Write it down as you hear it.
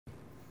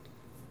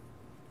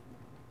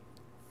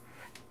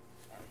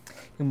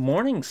Good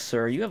morning,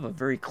 sir. You have a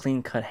very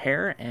clean-cut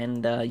hair,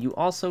 and you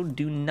also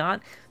do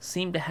not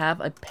seem to have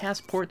a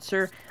passport,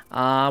 sir.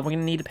 We're gonna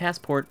need a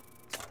passport.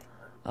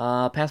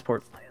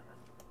 Passport.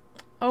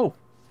 Oh,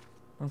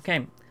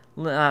 okay.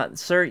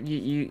 Sir,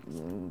 you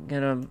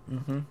gonna...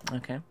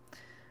 okay.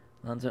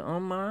 Lonzo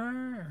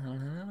Omar.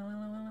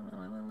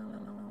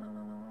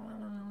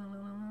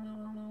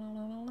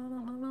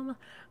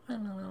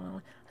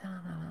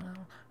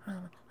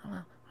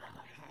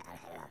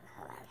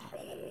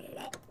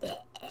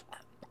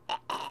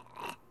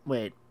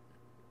 Wait.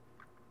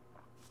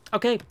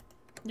 Okay,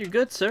 you're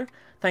good, sir.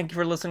 Thank you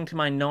for listening to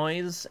my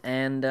noise,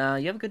 and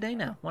you have a good day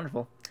now.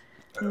 Wonderful.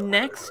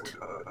 Next.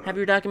 Have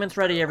your documents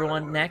ready,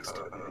 everyone. Next.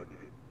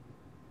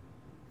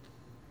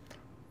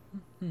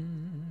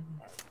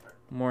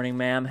 Morning,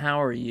 ma'am.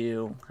 How are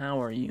you?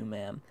 How are you,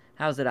 ma'am?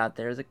 How's it out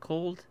there? Is it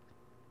cold?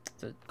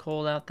 Is it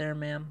cold out there,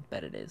 ma'am?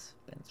 Bet it is.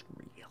 Bet it's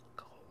real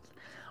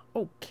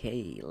cold.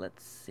 Okay,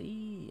 let's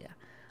see.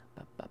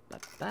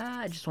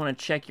 I just want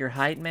to check your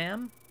height,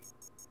 ma'am.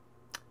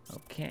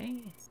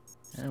 Okay.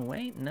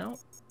 Wait, no.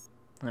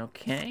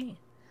 Okay.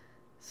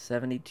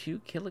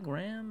 72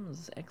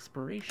 kilograms.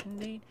 Expiration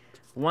date.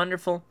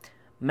 Wonderful.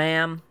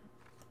 Ma'am,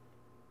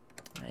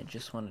 I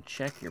just want to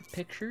check your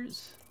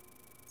pictures.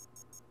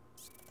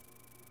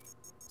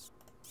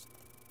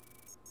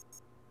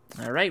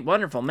 Alright,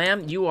 wonderful.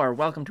 Ma'am, you are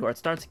welcome to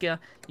Artstartskia.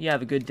 You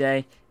have a good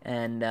day.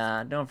 And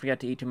don't forget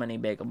to eat too many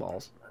bagel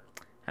balls.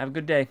 Have a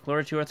good day.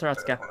 Glory to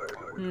Artstartskia.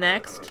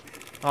 Next.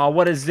 Oh,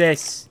 what is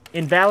this?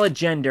 Invalid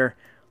gender.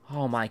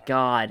 Oh my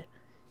god.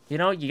 You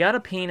know, you got a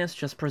penis,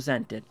 just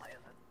present it.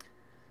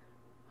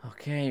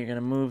 Okay, you're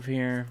gonna move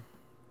here.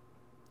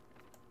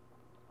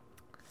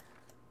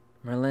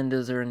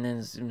 Merlinda's are in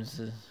this.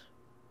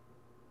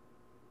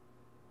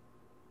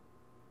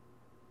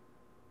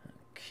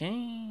 Okay.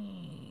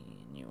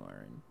 You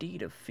are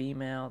indeed a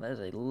female. That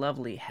is a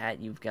lovely hat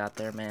you've got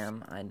there,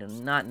 ma'am. I do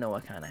not know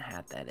what kind of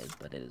hat that is,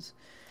 but it is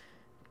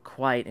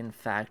quite, in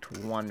fact,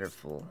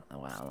 wonderful. Oh,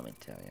 wow, let me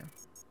tell you.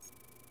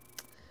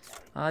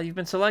 You've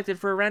been selected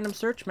for a random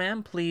search,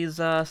 ma'am.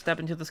 Please step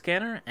into the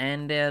scanner,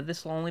 and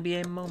this will only be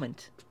a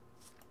moment.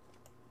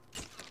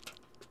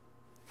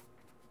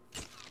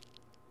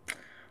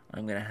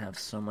 I'm gonna have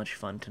so much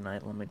fun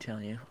tonight, let me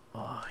tell you.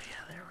 Oh,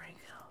 yeah, there we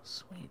go.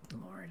 Sweet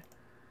Lord.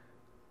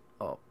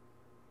 Oh.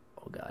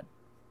 Oh, God.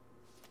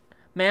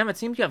 Ma'am, it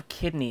seems you have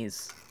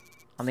kidneys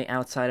on the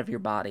outside of your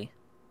body.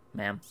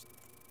 Ma'am.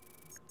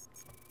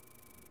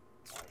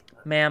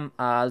 Ma'am,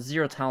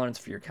 zero tolerance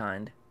for your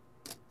kind.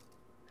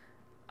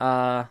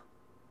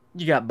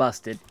 You got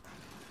busted.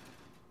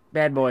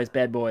 Bad boys,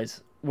 bad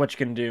boys. What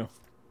you gonna do?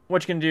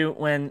 What you gonna do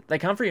when they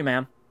come for you,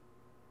 ma'am?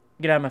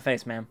 Get out of my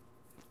face, ma'am.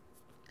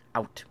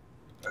 Out.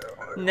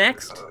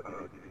 Next.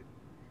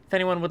 If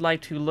anyone would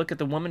like to look at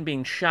the woman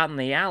being shot in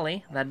the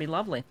alley, that'd be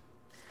lovely.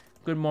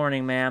 Good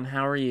morning, ma'am.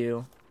 How are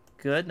you?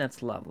 Good?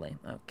 That's lovely.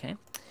 Okay.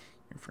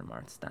 You're from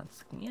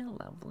Artstartskia.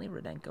 Lovely.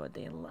 Rodenko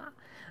Adela.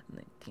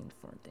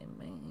 1940.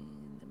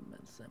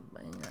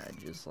 I'd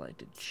just like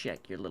to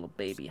check your little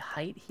baby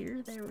height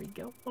here. There we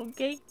go.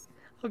 Okay.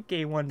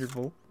 Okay,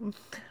 wonderful.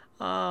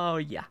 Oh,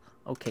 yeah.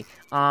 Okay.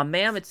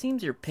 Ma'am, it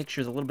seems your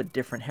picture's a little bit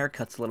different.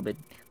 Haircut's a little bit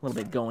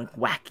going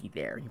wacky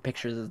there. Your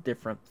picture's is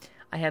different.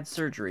 I had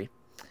surgery.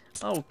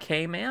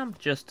 Okay, ma'am.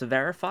 Just to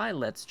verify,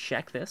 let's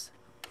check this.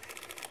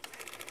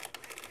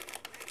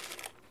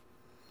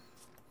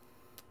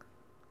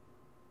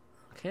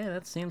 Okay,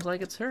 that seems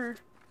like it's her.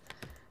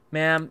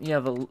 Ma'am, you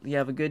have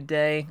a good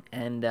day,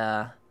 and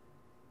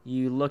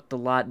you looked a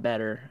lot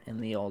better in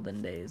the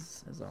olden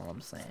days, is all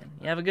I'm saying.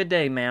 You have a good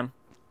day, ma'am.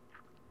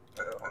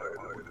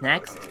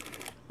 Next.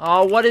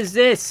 Oh, what is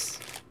this?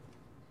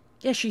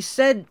 Yeah, she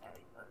said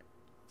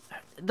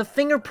the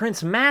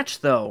fingerprints match,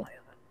 though.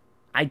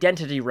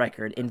 Identity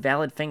record,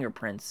 invalid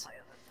fingerprints.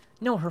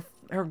 No,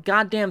 her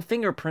goddamn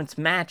fingerprints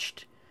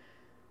matched.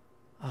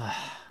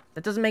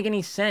 That doesn't make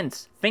any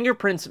sense.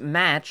 Fingerprints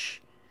match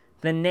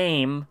the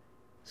name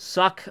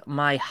Suck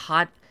My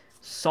Hot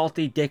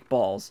Salty Dick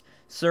Balls.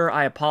 Sir,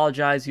 I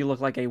apologize. You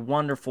look like a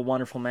wonderful,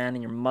 wonderful man,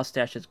 and your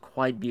mustache is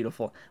quite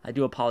beautiful. I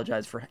do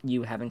apologize for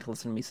you having to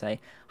listen to me say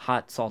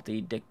hot,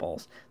 salty dick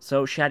balls.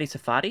 So, Shadi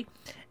Safadi,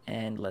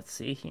 and let's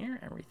see here.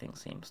 Everything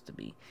seems to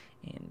be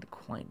in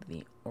quite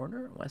the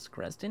order. West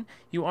Creston.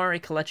 You are a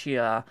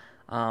Kalechia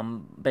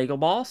bagel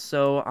ball,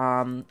 so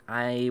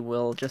I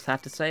will just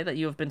have to say that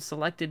you have been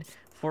selected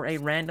for a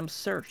random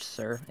search,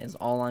 sir, is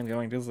all I'm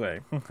going to say.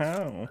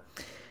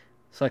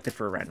 Selected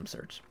for a random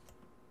search.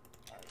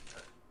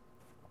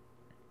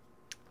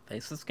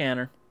 Face the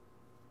scanner.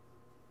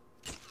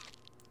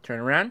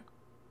 Turn around.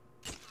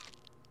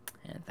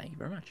 And thank you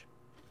very much.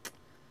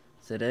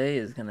 Today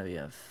is going to be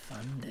a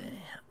fun day.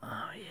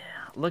 Oh,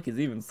 yeah. Look, he's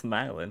even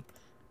smiling.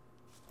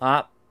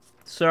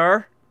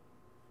 Sir?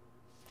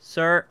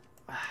 Sir?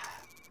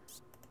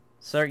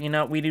 Sir, you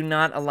know, we do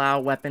not allow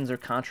weapons or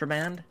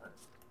contraband.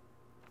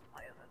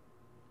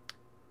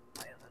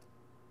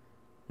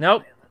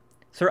 Nope.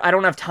 Sir, I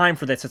don't have time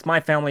for this. It's my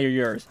family or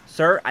yours.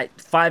 Sir,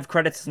 5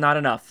 credits is not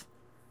enough.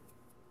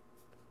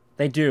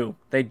 They do.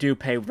 They do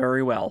pay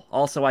very well.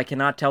 Also, I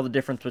cannot tell the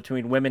difference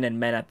between women and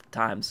men at the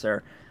time,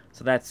 sir.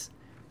 So that's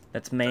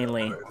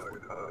mainly...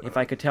 If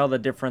I could tell the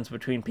difference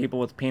between people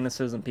with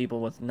penises and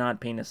people with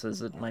not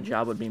penises, my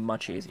job would be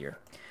much easier.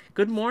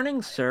 Good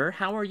morning, sir.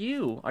 How are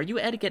you? Are you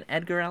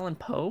Edgar Allan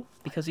Poe?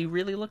 Because you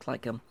really look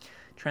like him.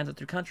 Transit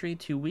through country,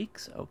 2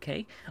 weeks.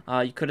 Okay.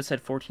 You could have said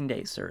 14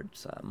 days, sir.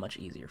 It's much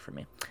easier for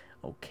me.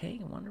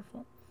 Okay,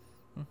 wonderful.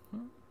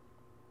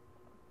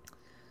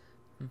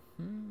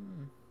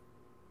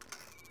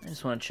 I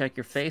just want to check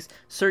your face.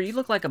 Sir, you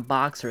look like a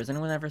boxer. Has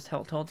anyone ever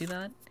told you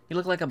that? You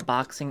look like a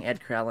boxing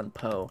Edgar Allan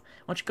Poe.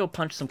 Why don't you go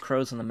punch some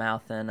crows in the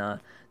mouth and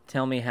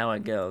tell me how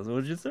it goes,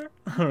 would you, sir?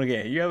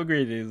 Okay, you have a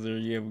great day, sir.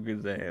 You have a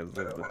good day.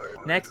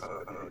 Next.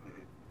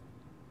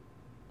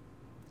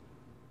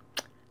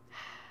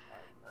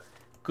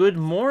 Good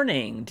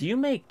morning. Do you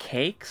make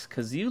cakes?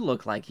 Because you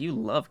look like you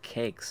love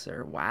cakes,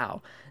 sir.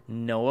 Wow.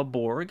 Noah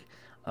Borg.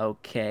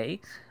 Okay.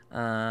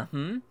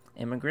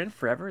 Immigrant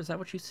forever, is that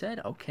what you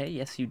said? Okay,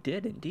 yes you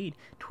did indeed.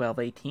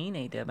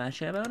 1218,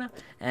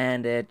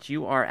 and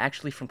you are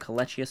actually from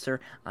Kolechia,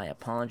 sir. I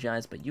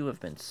apologize, but you have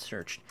been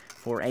searched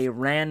for a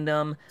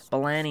random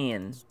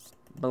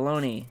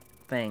baloney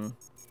thing.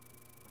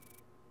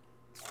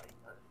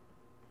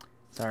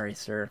 Sorry,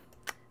 sir.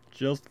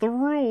 Just the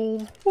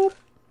rules. Boop.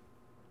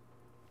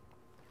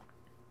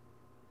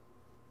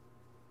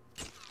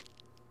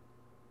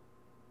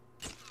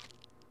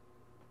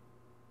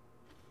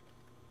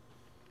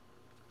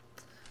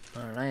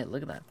 Alright,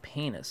 look at that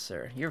penis,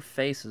 sir. Your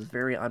face is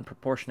very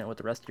unproportionate with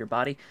the rest of your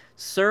body.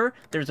 Sir,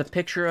 there's a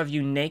picture of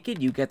you naked.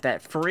 You get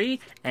that free.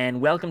 And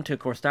welcome to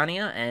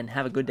Corstania, and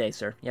have a good day,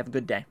 sir. You have a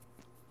good day.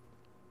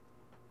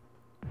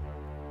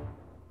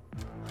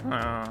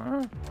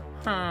 I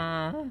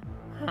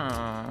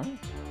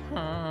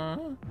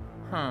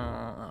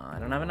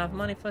don't have enough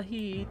money for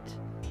heat.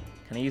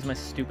 Can I use my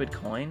stupid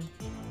coin?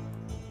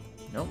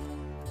 Nope.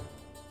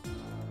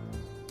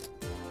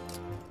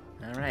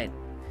 Alright.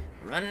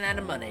 Running out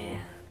of money.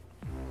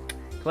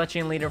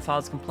 Collection leader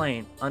files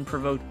complaint.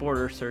 Unprovoked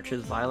border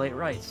searches violate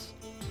rights.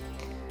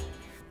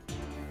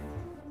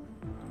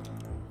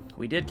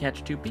 We did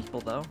catch 2 people,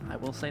 though. I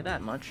will say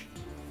that much.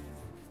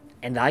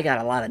 And I got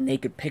a lot of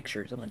naked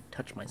pictures. I'm going to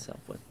touch myself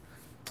with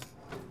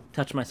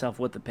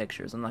the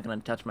pictures. I'm not going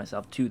to touch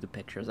myself to the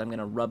pictures. I'm going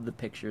to rub the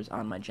pictures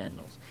on my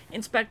genitals.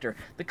 Inspector,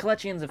 the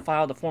Collegians have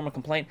filed a formal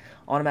complaint.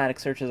 Automatic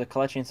searches of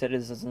Collegian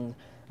citizens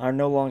are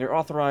no longer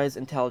authorized.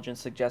 Intelligence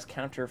suggests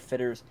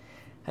counterfeiters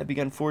have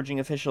begun forging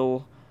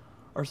official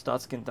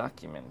Arstotzkan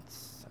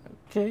documents.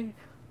 Okay.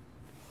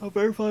 I'll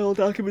verify all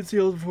document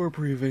seals before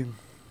approving.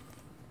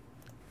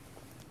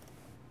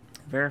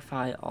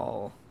 Verify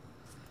all.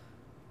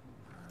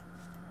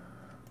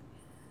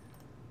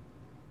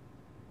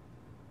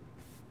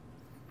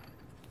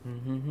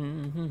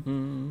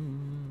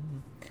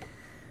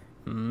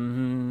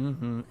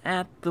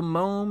 At the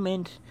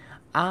moment,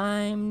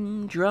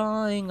 I'm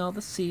drawing all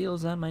the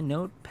seals on my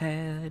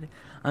notepad.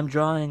 I'm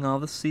drawing all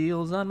the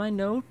seals on my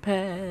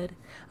notepad.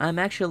 I'm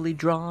actually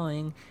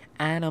drawing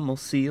animal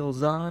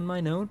seals on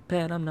my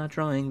notepad. I'm not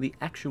drawing the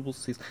actual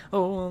seals.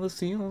 Oh, all the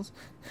seals.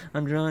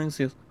 I'm drawing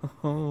seals.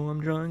 Oh,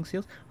 I'm drawing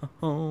seals.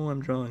 Oh,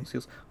 I'm drawing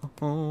seals.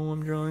 Oh,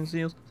 I'm drawing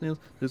seals. Seals.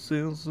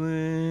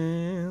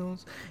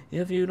 Seals.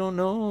 If you don't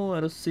know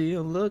what a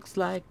seal looks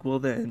like, well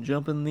then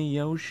jump in the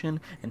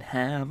ocean and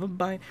have a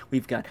bite.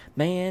 We've got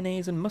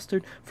mayonnaise and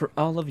mustard for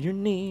all of your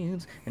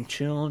needs. And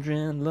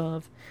children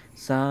love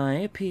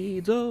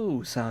Cypedes.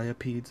 Oh,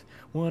 Cypedes.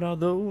 What are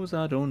those?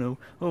 I don't know.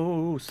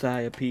 Oh,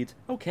 Cypedes.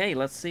 Okay,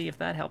 let's see if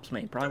that helps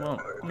me. Probably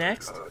won't.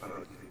 Next.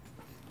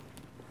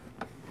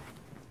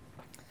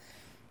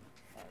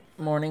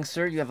 Morning,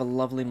 sir. You have a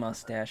lovely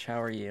mustache.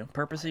 How are you?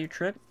 Purpose of your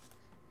trip?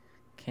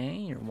 Okay,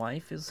 your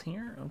wife is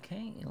here.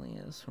 Okay,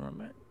 Elias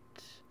Robert.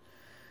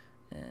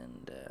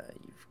 And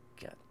you've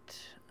got...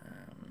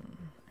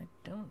 I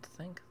don't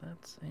think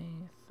that's a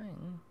thing. Let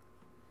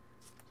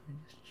me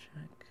just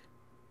check.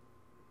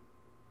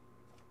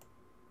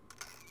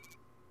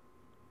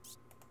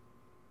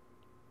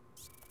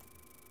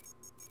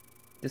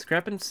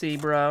 Discrepancy,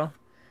 bro.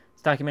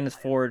 This document is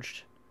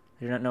forged.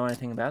 I do not know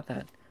anything about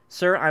that.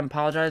 Sir, I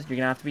apologize. You're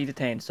going to have to be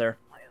detained, sir.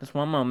 Just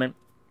one moment.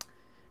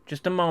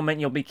 Just a moment.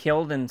 You'll be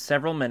killed in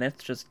several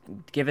minutes. Just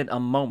give it a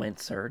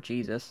moment, sir.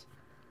 Jesus.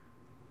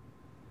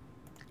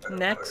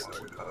 Next.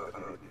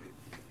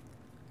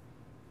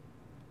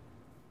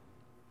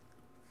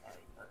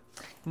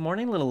 Good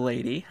morning, little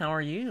lady. How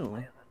are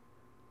you?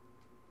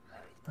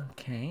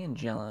 Okay,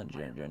 Angela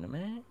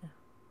gentlemen.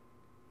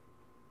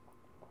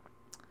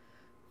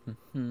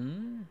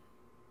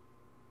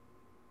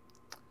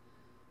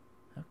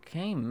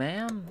 Okay,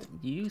 ma'am.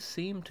 You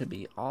seem to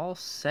be all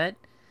set.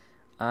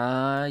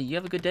 You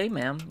have a good day,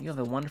 ma'am. You have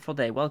a wonderful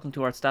day. Welcome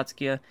to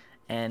Arstotzkia,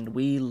 and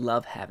we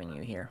love having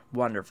you here.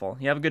 Wonderful.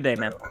 You have a good day,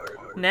 ma'am.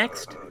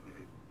 Next.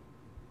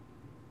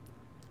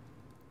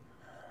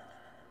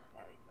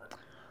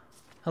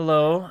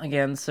 Hello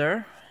again,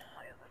 sir.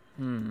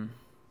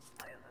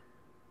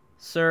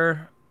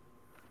 Sir,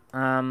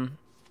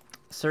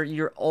 Sir,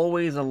 you're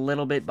always a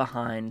little bit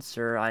behind,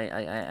 sir.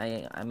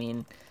 I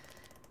mean,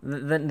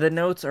 the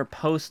notes are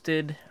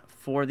posted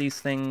for these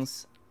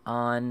things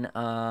on,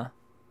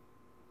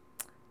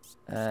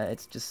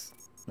 it's just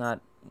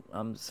not,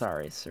 I'm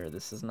sorry, sir,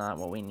 this is not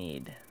what we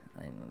need.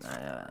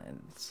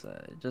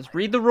 Just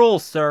read the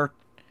rules, sir.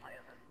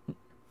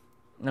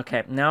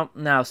 Okay, no,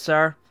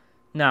 sir.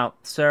 No,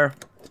 sir.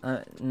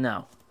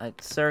 No.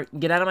 Sir,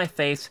 get out of my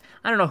face.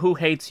 I don't know who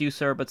hates you,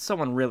 sir, but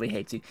someone really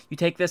hates you. You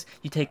take this,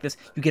 you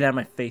get out of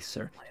my face,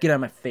 sir. Get out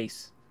of my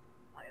face.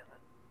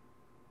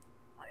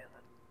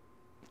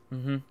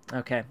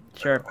 Okay,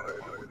 sure.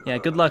 Yeah,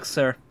 good luck,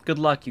 sir. Good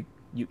luck,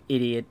 you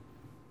idiot.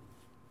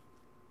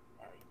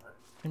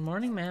 Good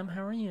morning, ma'am.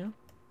 How are you?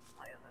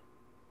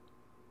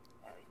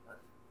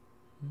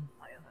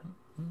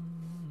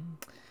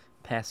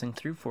 Passing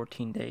through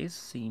 14 days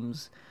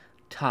seems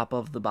top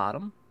of the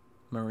bottom.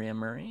 Maria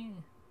Murray.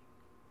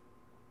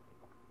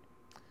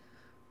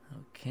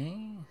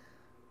 Okay.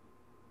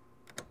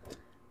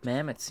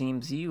 Ma'am, it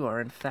seems you are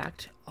in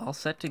fact all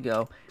set to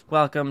go.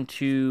 Welcome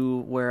to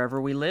wherever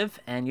we live,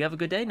 and you have a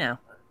good day now.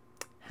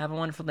 Have a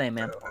wonderful day,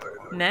 ma'am.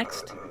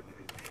 Next.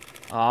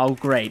 Oh,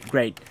 great.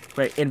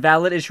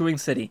 Invalid issuing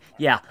city.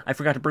 Yeah, I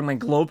forgot to bring my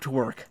globe to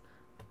work.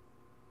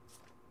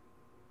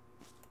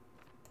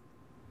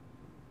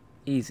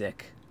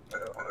 Ezek.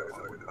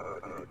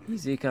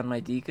 Ezek on my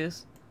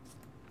dekas?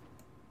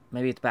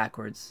 Maybe it's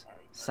backwards.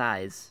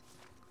 Size.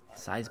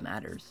 Size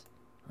matters.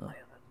 Oh,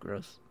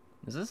 gross.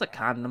 Is this a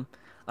condom?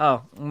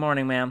 Oh,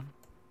 morning, ma'am.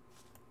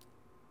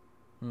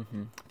 A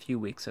few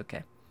weeks,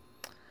 okay.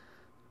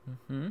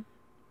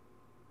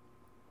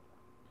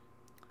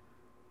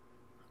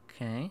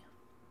 Okay.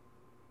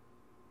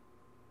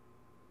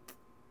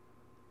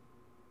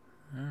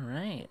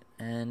 Alright.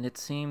 And it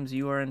seems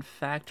you are in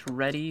fact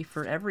ready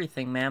for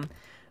everything, ma'am.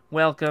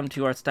 Welcome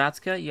to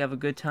Arstatska. You have a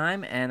good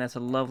time, and that's a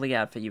lovely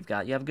outfit you've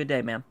got. You have a good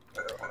day, ma'am.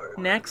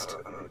 Next.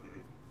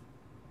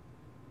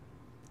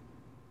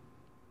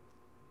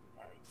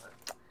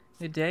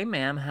 Good day,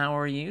 ma'am. How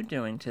are you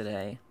doing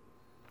today?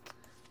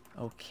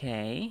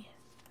 Okay.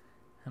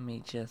 Let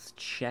me just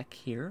check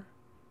here.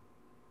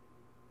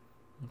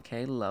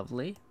 Okay,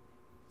 lovely.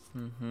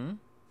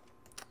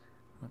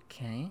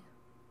 Okay.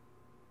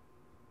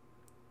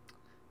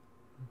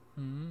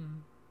 Oh,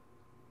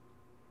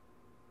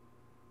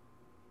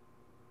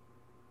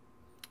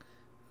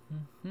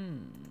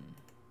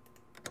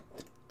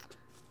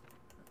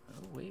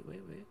 wait.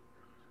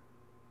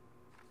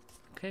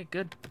 Okay,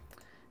 good.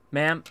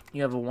 Ma'am,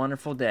 you have a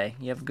wonderful day.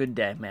 You have a good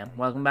day, ma'am.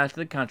 Welcome back to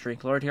the country.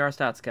 Glory to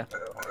Arstatska.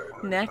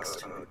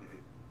 Next.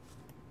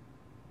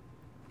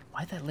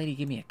 Why'd that lady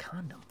give me a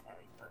condom?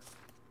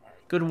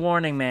 Good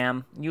morning,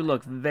 ma'am. You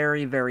look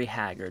very, very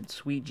haggard.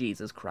 Sweet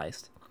Jesus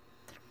Christ.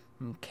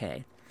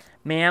 Okay.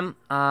 Ma'am,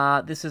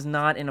 this is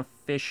not an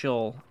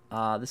official,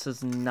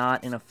 it's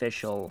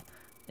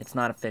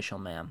not official,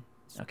 ma'am.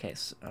 Okay,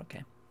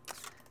 okay.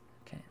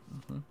 Okay,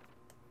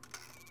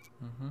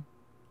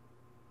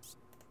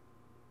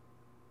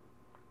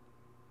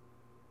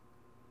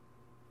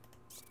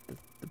 The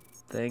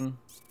thing?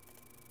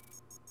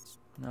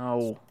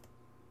 No.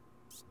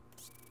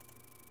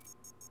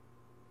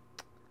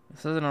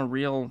 This isn't a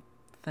real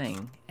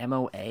thing.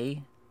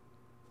 MOA?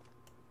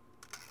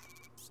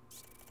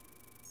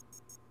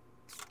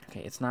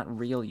 Okay, it's not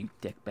real, you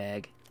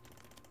dickbag.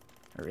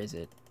 Or is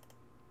it?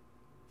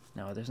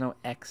 No, there's no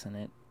X in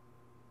it.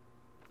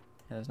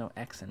 Yeah, there's no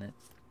X in it.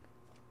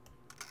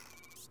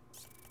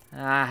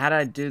 Ah, how did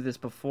I do this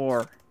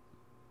before?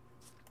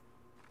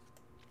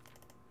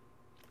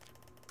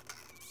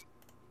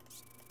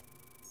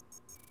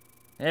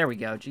 There we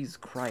go. Jesus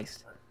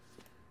Christ.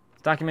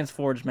 This document's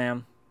forged,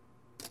 ma'am.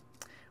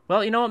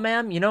 Well, you know what,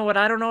 ma'am? You know what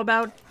I don't know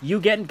about? You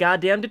getting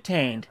goddamn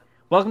detained.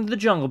 Welcome to the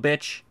jungle,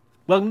 bitch.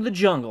 Welcome to the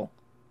jungle.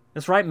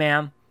 That's right,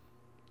 ma'am.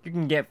 You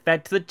can get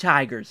fed to the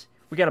tigers.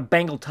 We got a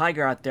Bengal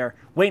tiger out there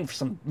waiting for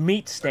some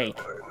meat steak.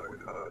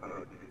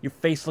 Your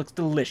face looks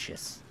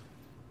delicious.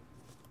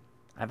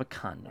 I have a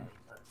condom.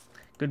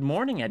 Good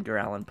morning, Edgar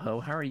Allan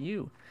Poe. How are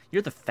you?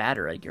 You're the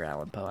fatter Edgar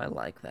Allan Poe. I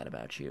like that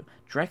about you.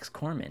 Drex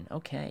Corman.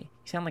 Okay.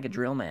 You sound like a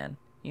drill man.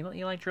 You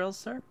like drills,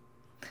 sir?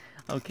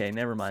 Okay,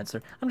 never mind,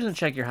 sir. I'm just going to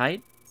check your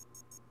height.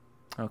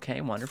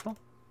 Okay, wonderful.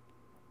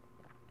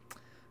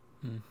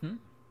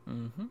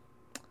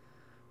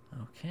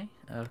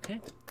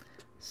 Okay.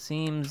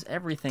 Seems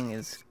everything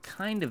is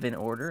kind of in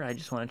order. I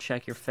just want to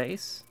check your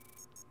face.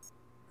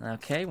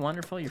 Okay,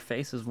 wonderful. Your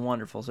face is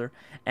wonderful, sir.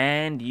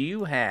 And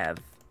you have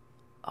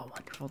a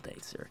wonderful day,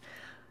 sir.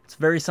 It's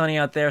very sunny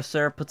out there,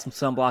 sir. Put some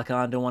sunblock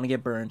on. Don't want to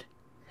get burned.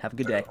 Have a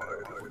good day.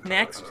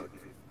 Next.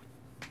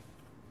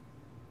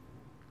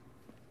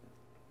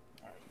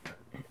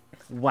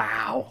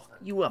 Wow.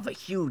 You have a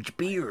huge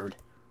beard.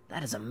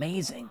 That is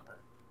amazing.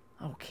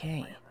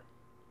 Okay.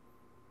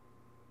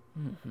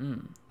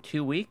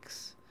 2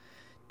 weeks.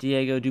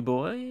 Diego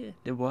Dubois.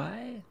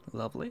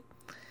 Lovely.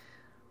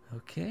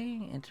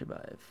 Okay. Enter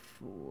by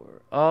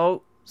 4.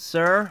 Oh,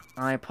 sir.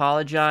 I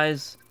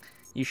apologize.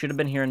 You should have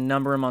been here a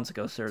number of months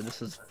ago, sir.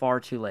 This is far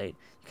too late.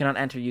 You cannot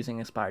enter using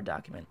an expired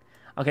document.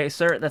 Okay,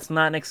 sir, that's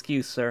not an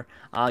excuse, sir.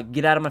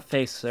 Get out of my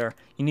face, sir.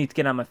 You need to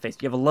get out of my face.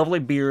 You have a lovely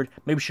beard.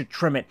 Maybe you should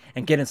trim it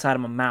and get inside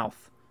of my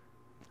mouth.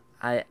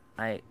 I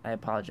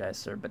apologize,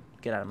 sir, but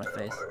get out of my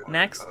face.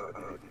 Next.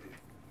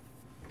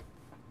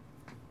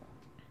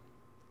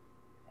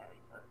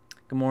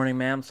 Good morning,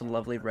 ma'am. It's a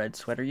lovely red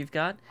sweater you've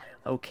got.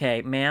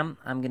 Okay, ma'am,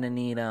 I'm gonna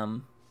need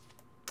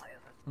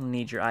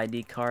your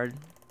ID card.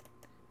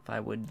 If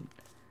I would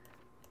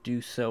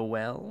do so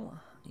well.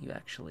 You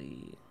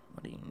actually,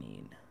 what do you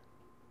need?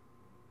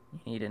 You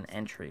need an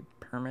entry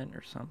permit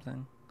or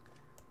something?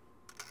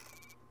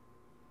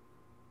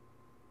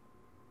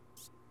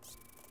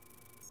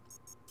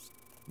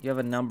 You have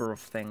a number of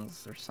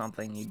things or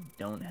something you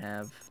don't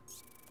have.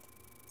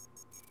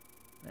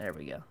 There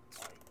we go.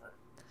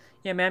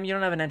 Yeah, ma'am, you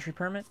don't have an entry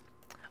permit?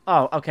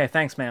 Oh, okay,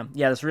 thanks, ma'am.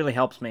 Yeah, this really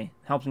helps me.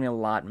 Helps me a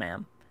lot,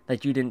 ma'am,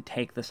 that you didn't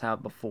take this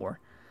out before.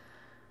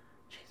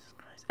 Jesus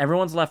Christ.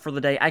 Everyone's left for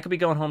the day. I could be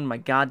going home to my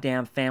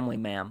goddamn family,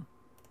 ma'am.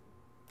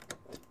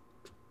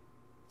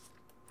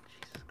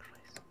 Jesus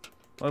Christ.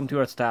 Welcome to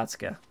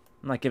Arstatska.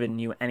 I'm not giving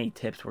you any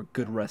tips where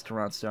good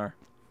restaurants are.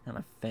 On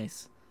my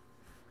face.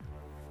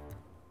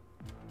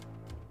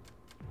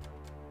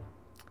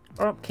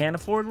 Oh, can't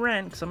afford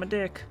rent because I'm a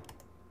dick.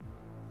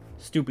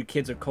 Stupid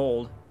kids are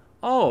cold.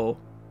 Oh.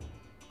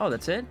 Oh,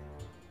 that's it?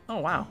 Oh,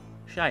 wow.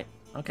 Shite.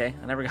 Okay,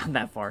 I never got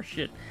that far.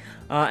 Shit.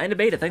 End of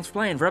beta. Thanks for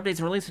playing. For updates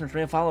and releases,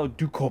 follow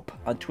Dukop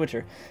on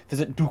Twitter.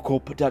 Visit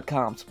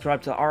dukop.com.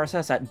 Subscribe to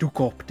RSS at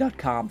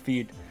dukop.com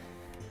feed.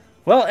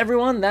 Well,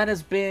 everyone, that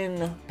has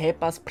been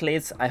Pepas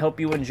Plays. I hope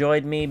you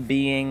enjoyed me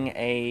being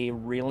a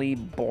really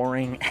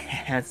boring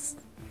ass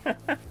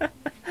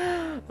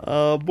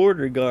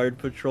border guard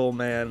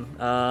patrolman.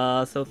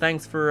 So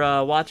thanks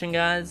for watching,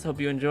 guys.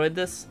 Hope you enjoyed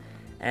this.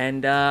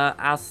 And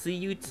I'll see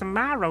you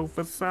tomorrow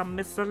for some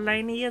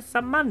miscellaneous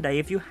Monday.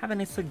 If you have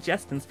any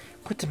suggestions,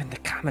 put them in the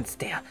comments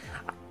there.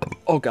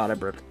 Oh god, I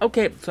burped.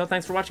 Okay, so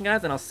thanks for watching,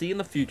 guys, and I'll see you in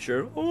the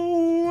future.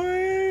 Away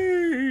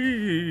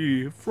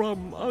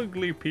from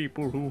ugly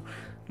people who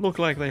look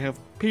like they have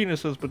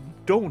penises but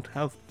don't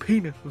have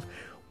penises.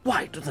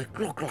 Why do they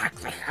look like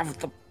they have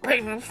the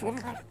penis?